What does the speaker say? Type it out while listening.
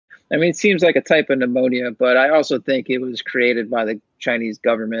I mean, it seems like a type of pneumonia, but I also think it was created by the Chinese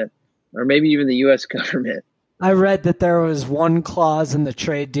government or maybe even the U.S. government. I read that there was one clause in the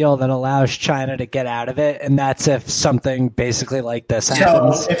trade deal that allows China to get out of it, and that's if something basically like this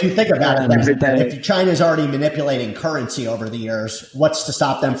happens. So if you think about it, if China's already manipulating currency over the years, what's to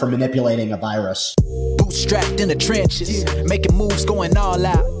stop them from manipulating a virus? Bootstrapped in the trenches, making moves, going all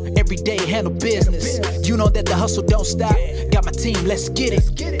out. Every day handle business. You know that the hustle don't stop. Got my team, let's get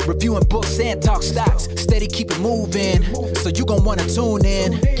it. Reviewing books and talk stocks. Steady, keep it moving. So you gon' wanna tune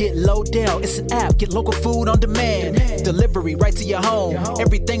in. Get Lodell, it's an app. Get local food on demand. Delivery right to your home.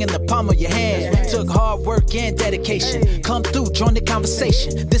 Everything in the palm of your hand. Took hard work and dedication. Come through, join the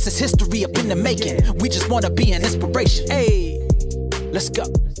conversation. This is history up in the making. We just wanna be an inspiration. Hey, let's go.